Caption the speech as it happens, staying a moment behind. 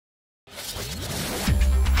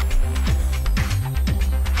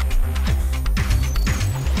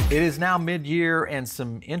It is now mid-year and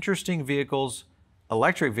some interesting vehicles,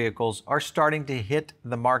 electric vehicles, are starting to hit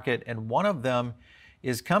the market, and one of them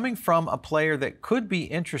is coming from a player that could be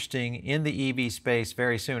interesting in the EV space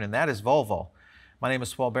very soon, and that is Volvo. My name is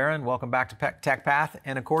Swell Barron. Welcome back to Tech Path.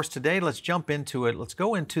 And of course, today let's jump into it. Let's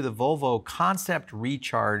go into the Volvo Concept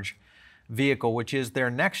Recharge vehicle, which is their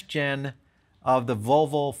next gen of the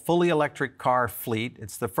Volvo fully electric car fleet.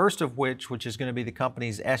 It's the first of which is going to be the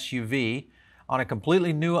company's SUV on a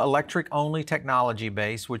completely new electric-only technology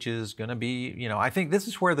base, which is going to be, I think this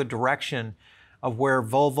is where the direction of where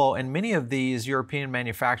Volvo and many of these European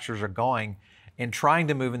manufacturers are going and trying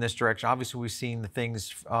to move in this direction. Obviously, we've seen the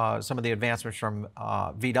things, some of the advancements from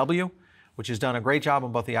VW, which has done a great job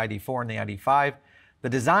on both the ID4 and the ID5. The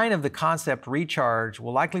design of the Concept Recharge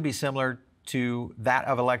will likely be similar to that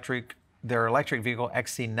of their electric vehicle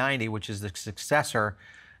XC40, which is the successor.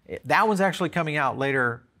 That one's actually coming out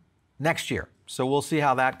later next year. So we'll see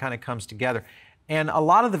how that kind of comes together. And a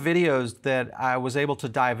lot of the videos that I was able to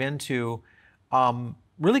dive into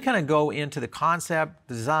really kind of go into the concept,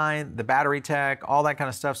 design, the battery tech, all that kind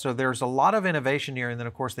of stuff. So there's a lot of innovation here. And then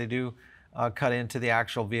of course they do cut into the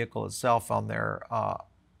actual vehicle itself on their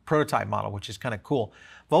prototype model, which is kind of cool.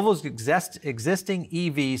 Volvo's existing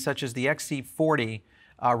EVs, such as the XC40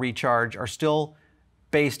 Recharge, are still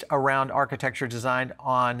based around architecture designed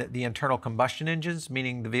on the internal combustion engines,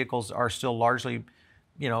 meaning the vehicles are still largely,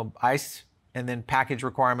 ICE, and then package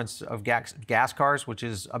requirements of gas cars, which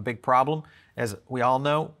is a big problem, as we all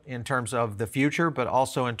know, in terms of the future, but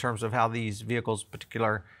also in terms of how these vehicles,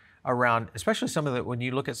 particular around, especially when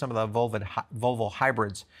you look at some of the Volvo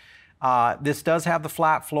hybrids. This does have the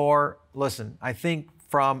flat floor. Listen, I think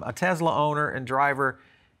from a Tesla owner and driver,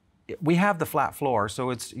 we have the flat floor.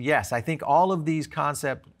 So yes, I think all of these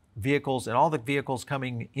concept vehicles and all the vehicles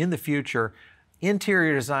coming in the future,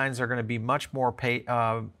 interior designs are going to be much more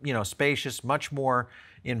spacious, much more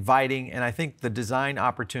inviting. And I think the design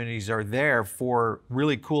opportunities are there for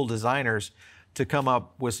really cool designers to come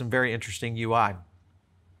up with some very interesting UI.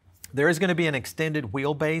 There is going to be an extended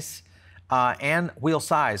wheelbase and wheel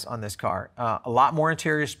size on this car. A lot more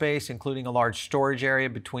interior space, including a large storage area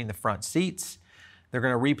between the front seats. They're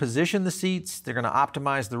going to reposition the seats, they're going to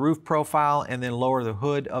optimize the roof profile, and then lower the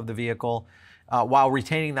hood of the vehicle while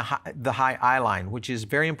retaining the high eye-line, which is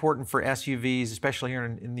very important for SUVs, especially here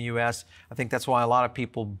in the US. I think that's why a lot of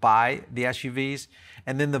people buy the SUVs.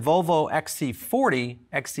 And then the Volvo XC40,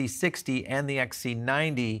 XC60, and the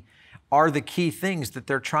XC90 are the key things that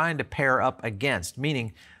they're trying to pair up against,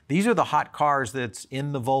 meaning these are the hot cars that's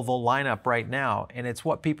in the Volvo lineup right now, and it's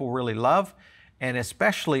what people really love, and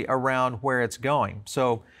especially around where it's going.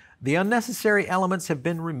 So the unnecessary elements have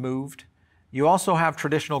been removed. You also have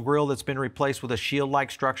traditional grille that's been replaced with a shield-like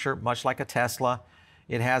structure, much like a Tesla.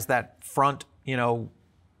 It has that front, kind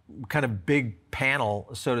of big panel,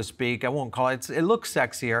 so to speak. I won't call it, it looks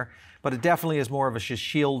sexier, but it definitely is more of a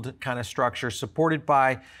shield kind of structure, supported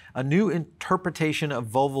by a new interpretation of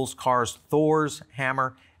Volvo's car's Thor's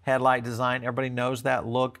hammer headlight design. Everybody knows that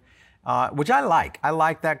look. Which I like. I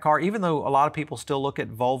like that car, even though a lot of people still look at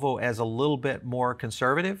Volvo as a little bit more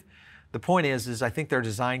conservative. The point is I think their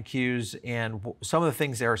design cues and some of the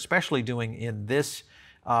things they're especially doing in this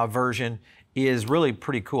version is really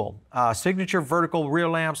pretty cool. Signature vertical rear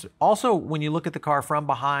lamps. Also, when you look at the car from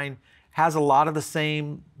behind, has a lot of the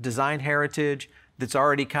same design heritage that's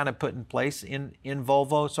already kind of put in place in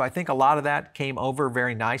Volvo. So I think a lot of that came over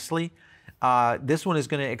very nicely. This one is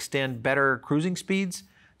going to extend better cruising speeds.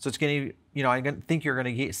 So it's going to, I think you're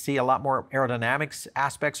going to see a lot more aerodynamics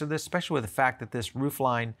aspects of this, especially with the fact that this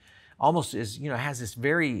roofline almost is, has this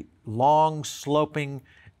very long, sloping,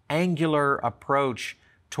 angular approach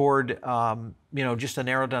toward, just an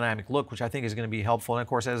aerodynamic look, which I think is going to be helpful. And of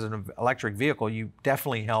course, as an electric vehicle, you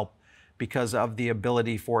definitely help because of the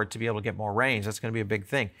ability for it to be able to get more range. That's going to be a big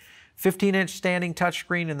thing. 15-inch standing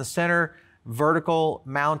touchscreen in the center, vertical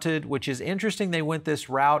mounted, which is interesting. They went this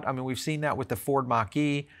route. I mean, we've seen that with the Ford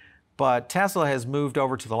Mach-E, but Tesla has moved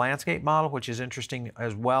over to the landscape model, which is interesting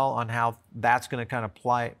as well on how that's going to kind of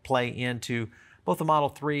play into both the Model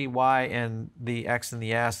 3, Y, and the X and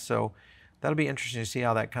the S. So that'll be interesting to see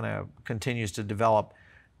how that kind of continues to develop.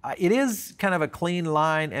 It is kind of a clean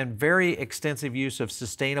line and very extensive use of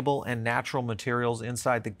sustainable and natural materials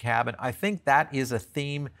inside the cabin. I think that is a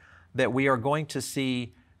theme that we are going to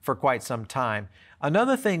see for quite some time.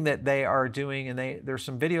 Another thing that they are doing, and there's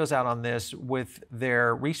some videos out on this, with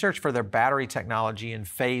their research for their battery technology in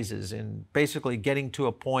phases, and basically getting to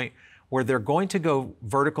a point where they're going to go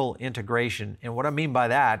vertical integration. And what I mean by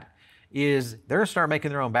that is they're going to start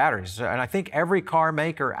making their own batteries. And I think every car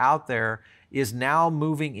maker out there is now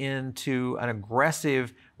moving into an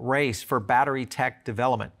aggressive race for battery tech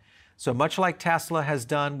development. So much like Tesla has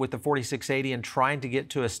done with the 4680 and trying to get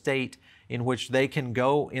to a state in which they can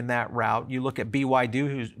go in that route. You look at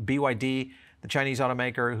BYD, the Chinese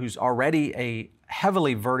automaker, who's already a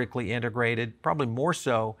heavily vertically integrated, probably more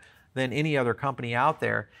so than any other company out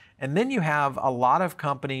there. And then you have a lot of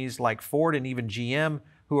companies like Ford and even GM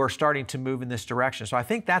who are starting to move in this direction. So I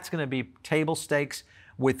think that's going to be table stakes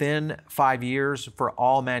within 5 years for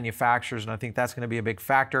all manufacturers, and I think that's going to be a big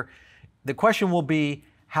factor. The question will be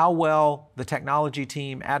how well the technology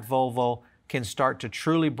team at Volvo can start to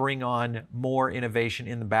truly bring on more innovation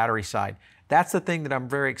in the battery side. That's the thing that I'm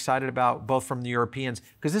very excited about, both from the Europeans,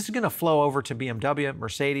 because this is going to flow over to BMW,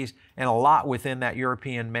 Mercedes, and a lot within that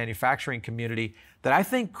European manufacturing community that I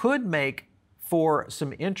think could make for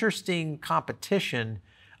some interesting competition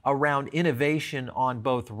around innovation on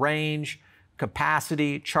both range,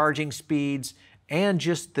 capacity, charging speeds, and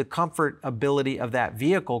just the comfort ability of that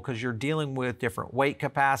vehicle, because you're dealing with different weight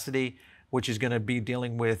capacity, which is going to be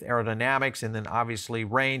dealing with aerodynamics and then obviously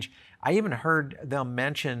range. I even heard them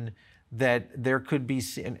mention that there could be,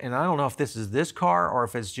 and I don't know if this is this car or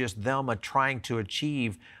if it's just them trying to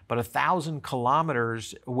achieve, but 1,000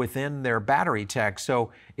 kilometers within their battery tech.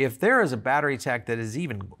 So if there is a battery tech that is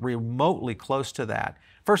even remotely close to that,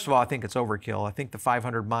 first of all, I think it's overkill. I think the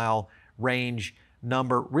 500-mile range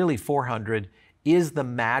number, really 400, is the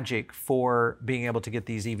magic for being able to get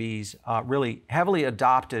these EVs really heavily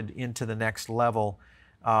adopted into the next level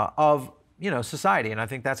of society. And I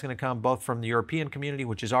think that's going to come both from the European community,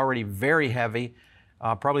 which is already very heavy,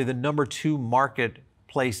 probably the #2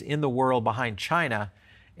 marketplace in the world behind China,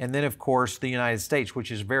 and then of course the United States, which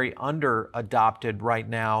is very under adopted right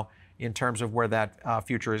now in terms of where that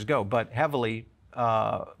future is go, but heavily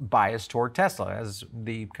biased toward Tesla as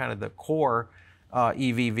the kind of the core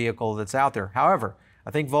EV vehicle that's out there. However,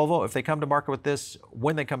 I think Volvo, if they come to market with this,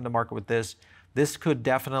 when they come to market with this, this could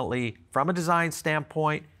definitely, from a design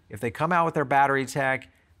standpoint, if they come out with their battery tech,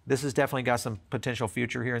 this has definitely got some potential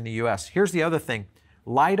future here in the US. Here's the other thing.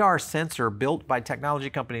 LiDAR sensor built by technology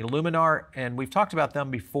company Luminar, and we've talked about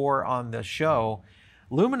them before on the show.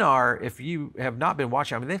 Luminar, if you have not been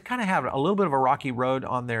watching, I mean, they've kind of had a little bit of a rocky road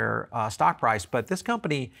on their stock price, but this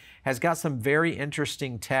company has got some very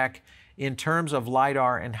interesting tech in terms of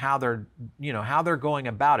LiDAR and how they're going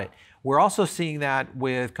about it. We're also seeing that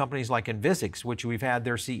with companies like Envisix, which we've had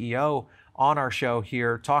their CEO on our show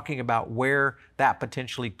here talking about where that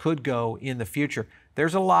potentially could go in the future.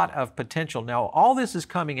 There's a lot of potential. Now, all this is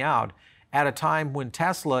coming out at a time when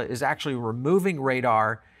Tesla is actually removing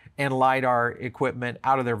radar and LiDAR equipment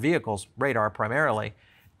out of their vehicles, radar primarily,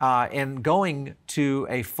 and going to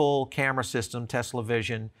a full camera system, Tesla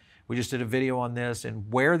Vision. We just did a video on this and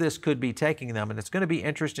where this could be taking them, and it's going to be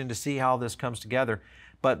interesting to see how this comes together.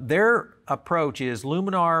 But their approach is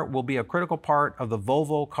Luminar will be a critical part of the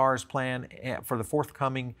Volvo Cars plan for the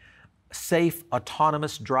forthcoming safe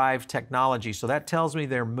autonomous drive technology. So that tells me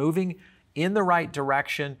they're moving in the right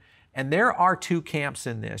direction. And there are two camps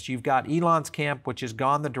in this. You've got Elon's camp, which has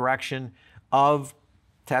gone the direction of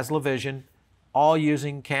Tesla Vision, all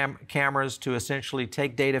using cameras to essentially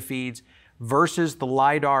take data feeds, versus the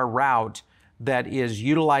LiDAR route that is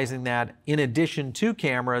utilizing that in addition to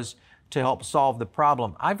cameras to help solve the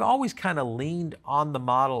problem. I've always kind of leaned on the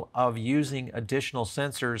model of using additional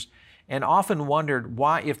sensors and often wondered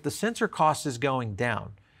why, if the sensor cost is going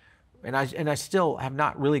down, and I still have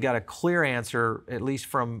not really got a clear answer, at least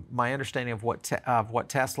from my understanding of what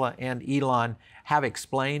Tesla and Elon have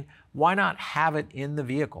explained, why not have it in the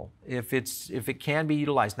vehicle if it can be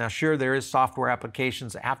utilized? Now, sure, there is software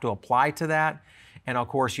applications that have to apply to that. And of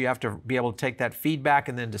course, you have to be able to take that feedback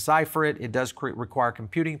and then decipher it. It does require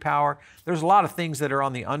computing power. There's a lot of things that are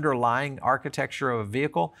on the underlying architecture of a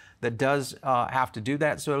vehicle that does have to do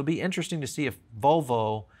that. So it'll be interesting to see if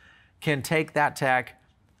Volvo can take that tech,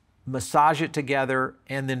 massage it together,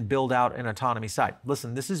 and then build out an autonomy side.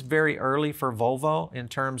 Listen, this is very early for Volvo in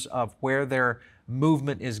terms of where their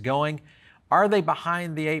movement is going. Are they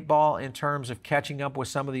behind the 8 ball in terms of catching up with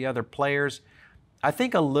some of the other players? I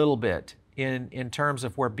think a little bit in terms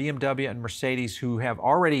of where BMW and Mercedes, who have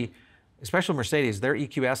already, especially Mercedes, their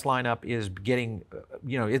EQS lineup is getting,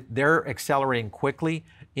 they're accelerating quickly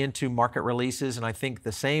into market releases. And I think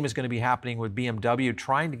the same is going to be happening with BMW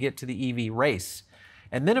trying to get to the EV race.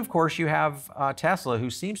 And then, of course, you have Tesla, who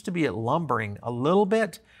seems to be lumbering a little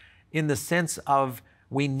bit in the sense of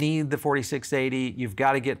we need the 4680. You've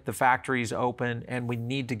got to get the factories open, and we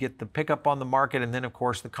need to get the pickup on the market. And then, of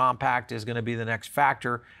course, the compact is going to be the next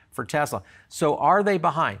factor for Tesla. So are they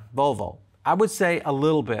behind Volvo? I would say a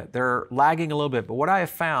little bit. They're lagging a little bit. But what I have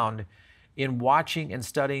found in watching and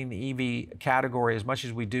studying the EV category as much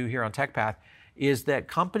as we do here on TechPath is that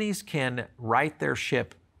companies can right their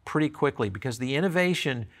ship pretty quickly because the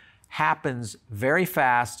innovation happens very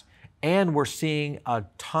fast, and we're seeing a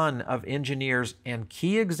ton of engineers and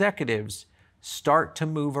key executives start to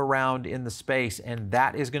move around in the space, and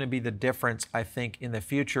that is going to be the difference, I think, in the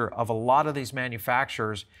future of a lot of these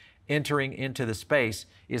manufacturers entering into the space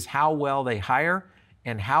is how well they hire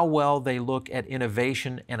and how well they look at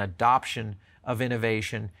innovation and adoption of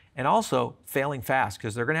innovation, and also failing fast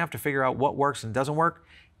because they're going to have to figure out what works and doesn't work,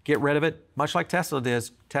 get rid of it, much like Tesla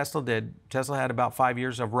did. Tesla had about 5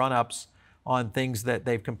 years of run-ups on things that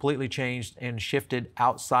they've completely changed and shifted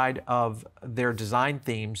outside of their design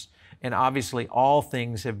themes. And obviously all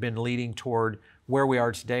things have been leading toward where we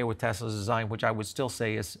are today with Tesla's design, which I would still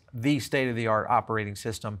say is the state-of-the-art operating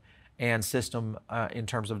system and system in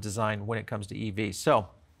terms of design when it comes to EVs. So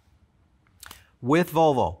with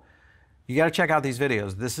Volvo, you got to check out these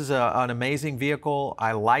videos. This is an amazing vehicle.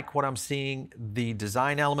 I like what I'm seeing, the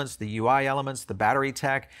design elements, the UI elements, the battery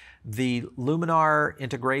tech, the Luminar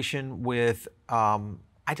integration with, I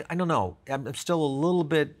don't know, I'm still a little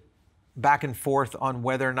bit back and forth on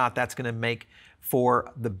whether or not that's going to make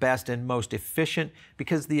for the best and most efficient,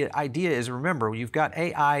 because the idea is, remember, you've got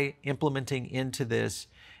AI implementing into this,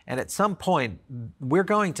 and at some point, we're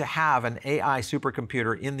going to have an AI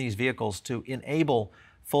supercomputer in these vehicles to enable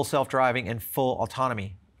full self-driving and full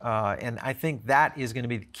autonomy. And I think that is going to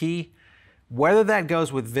be the key. Whether that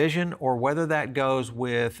goes with vision or whether that goes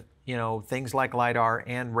with, things like LiDAR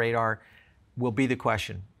and radar will be the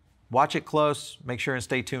question. Watch it close. Make sure and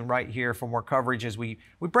stay tuned right here for more coverage as we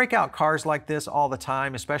break out cars like this all the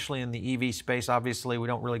time, especially in the EV space. Obviously, we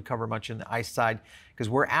don't really cover much in the ICE side because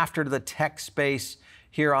we're after the tech space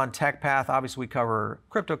here on TechPath. Obviously, we cover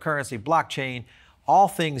cryptocurrency, blockchain, all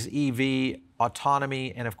things EV,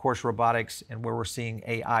 autonomy, and of course robotics, and where we're seeing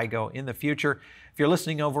AI go in the future. If you're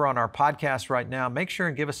listening over on our podcast right now, make sure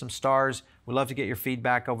and give us some stars. We'd love to get your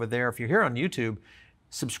feedback over there. If you're here on YouTube,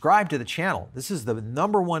 subscribe to the channel. This is the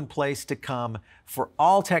 #1 place to come for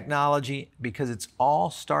all technology because it's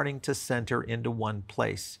all starting to center into one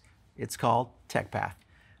place. It's called TechPath.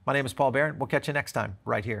 My name is Paul Barron. We'll catch you next time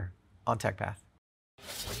right here on TechPath.